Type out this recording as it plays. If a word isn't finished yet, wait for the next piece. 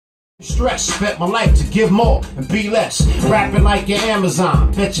Stress, spent my life to give more and be less. Rapping like your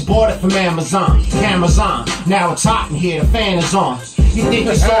Amazon, bet you bought it from Amazon. Amazon, now it's hot in here, the fan is on. You think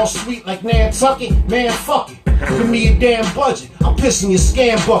it's all sweet like Nantucket? Man, fuck it. Give me a damn budget, I'm pissing your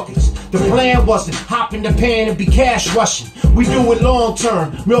scam buckets. The plan wasn't hop in the pan and be cash rushing. We do it long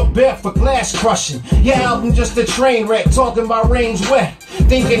term, milk bed for glass crushing. Your album just a train wreck, talking about range wet.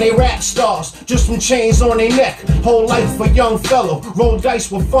 Thinking they rap stars, just from chains on their neck. Whole life a young fellow, roll dice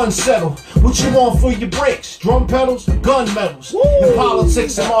with fun settle. What you want for your breaks? Drum pedals, gun medals. In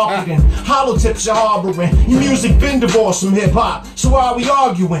politics and marketing, hollow tips you're harboring. Your music been divorced from hip hop, so why are we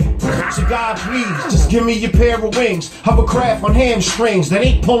arguing? So God please, just give me your pair of wings. Hovercraft on hamstrings that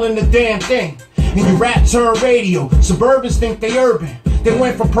ain't pulling the damn thing. And you rap turn radio, suburbans think they urban. They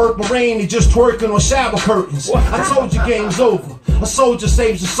went from Purple Rain to just twerking on shower curtains. I told you game's over. A soldier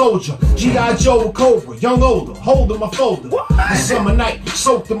saves a soldier. G.I. Joe or Cobra, young older, holding my folder. A summer night,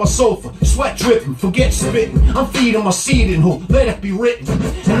 soaked in my sofa, sweat dripping, forget spitting. I'm feeding my seed in who, let it be written.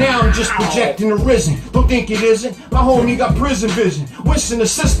 And now I'm just projecting the risen. Don't think it isn't. My homie got prison vision, wishing the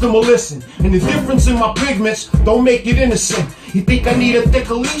system will listen. And the difference in my pigments don't make it innocent. You think I need a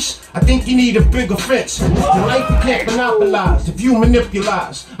thicker leash? I think you need a bigger fence. The life you can't monopolize if you manipulate.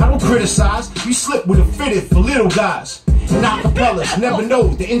 I don't criticize, you slip with a fitted for little guys. And acapellas never know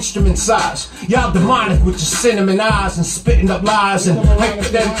the instrument size. Y'all demonic with your cinnamon eyes and spitting up lies. And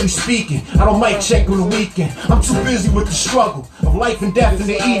hypothetically speaking, I don't mic check on the weekend. I'm too busy with the struggle of life and death in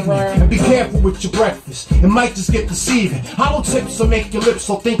the evening. And be careful with your breakfast, it might just get deceiving. Hollow tips will make your lips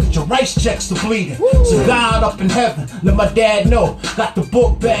so think that your rice checks are bleeding. So God up in heaven, let my dad know. Got the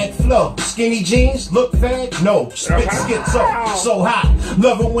book bag flow. Skinny jeans, look fat? No. Spit schizo, so hot.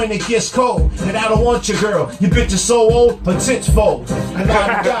 Love it when it gets cold. And I don't want your girl, your bitch is so old. Her tits fold, and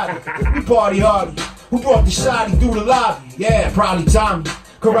now you got it. We party hardy. Who brought the shotty through the lobby? Yeah, probably Tommy.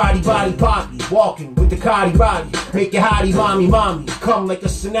 Karate body poppy, walking with the Cotty body. Make your hottie mommy, come like a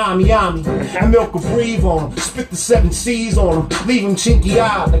tsunami, and milk a breathe on him. Spit the 7 C's on him. Leave him chinky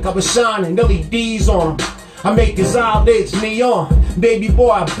eyed like I was shining LEDs on him. I make his eyelids neon. Baby boy,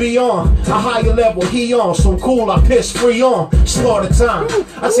 I be on a higher level, he on. So cool, I piss free on. Slaughter time,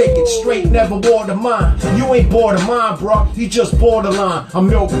 I take it straight, never water mine. You ain't bored of mine, bro, you just borderline. I'm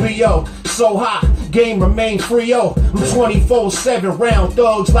Milk B.O., so hot, game remain free-o. I'm 24/7, round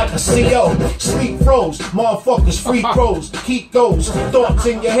thugs like a CO. Sleep froze, motherfuckers free throws. Keep those thoughts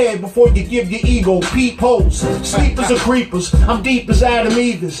in your head before you give your ego peepholes. Sleepers are creepers, I'm deep as Adam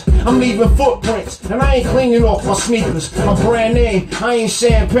Evers. I'm leaving footprints, and I ain't cleaning off my sneakers. I'm brand name, I ain't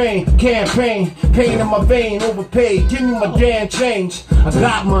champagne. Campaign, pain in my vein, overpaid. Give me my damn change. I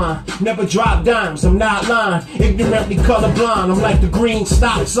got mine, never drop dimes, I'm not lying. Ignorantly colorblind, I'm like the green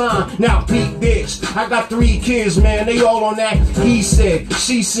stop sign. Now peep this, I got 3 kids, man, they all on that he said,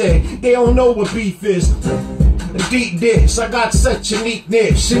 she said. They don't know what beef is. Deep dish, I got such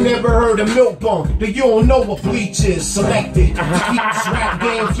uniqueness. She never heard of Miilkbone, that you don't know what bleach is. Selected, keep this rap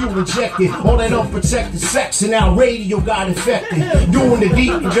game fuel injected. All that unprotected sex and now radio got infected. Doing the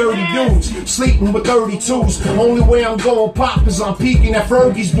deep and dirty dudes, sleeping with 32s. Only way I'm going pop is I'm peeking at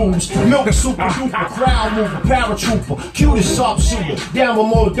Fergie's boobs. Milk super duper, crowd mover, paratrooper, cutest sharpshooter. Down with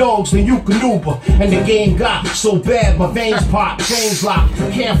more dogs than you can Uber. And the game got so bad my veins pop, chains lock.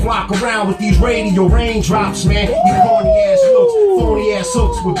 Can't flock around with these radio raindrops, man. You corny ass looks, phony ass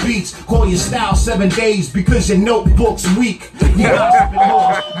hooks with beats. Call your style 7 days because your notebook's weak. You gossiping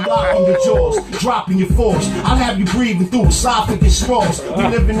whores, locking your jaws, dropping your force. I'll have you breathing through esophagus straws. We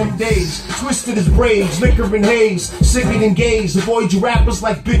live in them days, twisted as braids, liquor and haze, sicker than gays. Avoid you rappers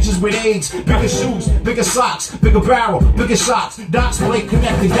like bitches with AIDS. Bigger shoes, bigger socks, bigger barrel, bigger shots. Dots play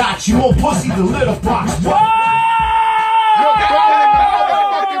connected dots. You more pussy than litter box. What?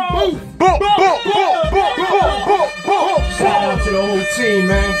 Shout out to the whole team,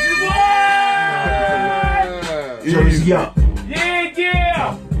 man. Jersey up.